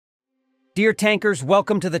Dear tankers,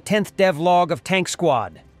 welcome to the 10th devlog of Tank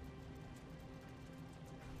Squad.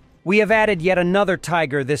 We have added yet another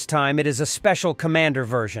Tiger this time. It is a special commander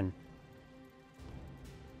version.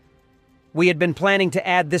 We had been planning to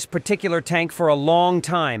add this particular tank for a long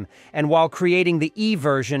time, and while creating the E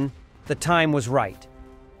version, the time was right.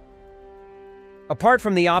 Apart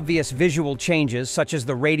from the obvious visual changes, such as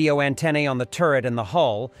the radio antennae on the turret and the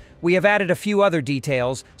hull, we have added a few other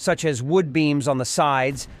details, such as wood beams on the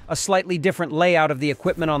sides, a slightly different layout of the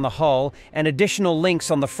equipment on the hull, and additional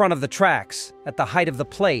links on the front of the tracks, at the height of the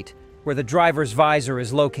plate, where the driver's visor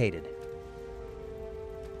is located.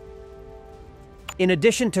 In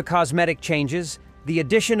addition to cosmetic changes, the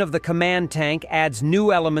addition of the command tank adds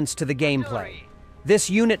new elements to the gameplay. This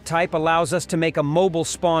unit type allows us to make a mobile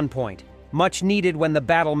spawn point, much needed when the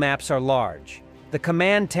battle maps are large. The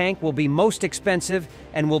command tank will be most expensive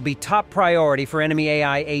and will be top priority for enemy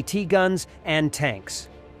AI AT guns and tanks.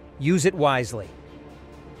 Use it wisely.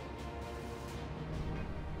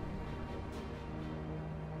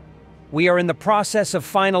 We are in the process of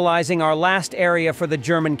finalizing our last area for the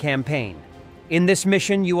German campaign. In this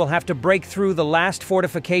mission, you will have to break through the last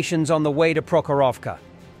fortifications on the way to Prohorovka.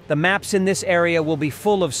 The maps in this area will be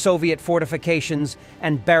full of Soviet fortifications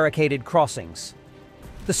and barricaded crossings.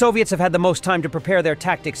 The Soviets have had the most time to prepare their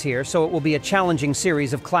tactics here, so it will be a challenging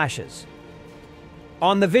series of clashes.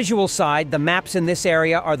 On the visual side, the maps in this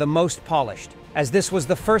area are the most polished, as this was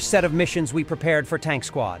the first set of missions we prepared for Tank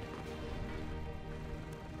Squad.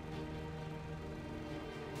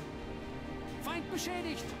 Feind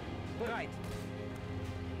beschädigt! Bereit!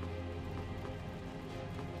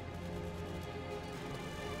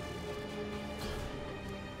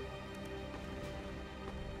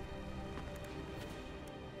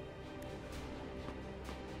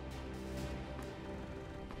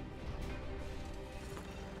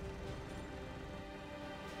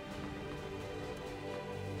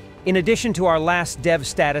 In addition to our last dev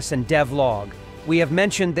status and devlog, we have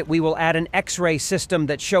mentioned that we will add an X-ray system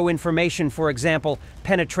that show information, for example,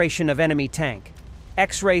 penetration of enemy tank.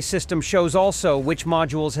 X-ray system shows also which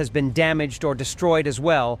modules has been damaged or destroyed as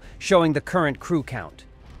well, showing the current crew count.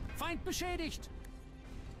 Feind beschädigt!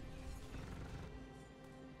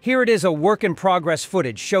 Here it is, a work-in-progress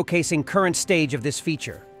footage showcasing current stage of this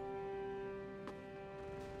feature.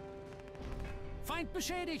 Feind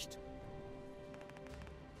beschädigt!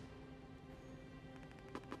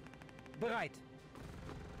 Bereit!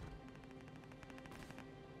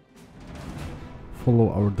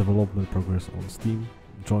 Follow our development progress on Steam,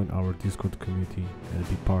 join our Discord community and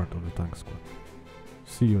be part of the Tank Squad.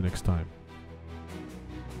 See you next time.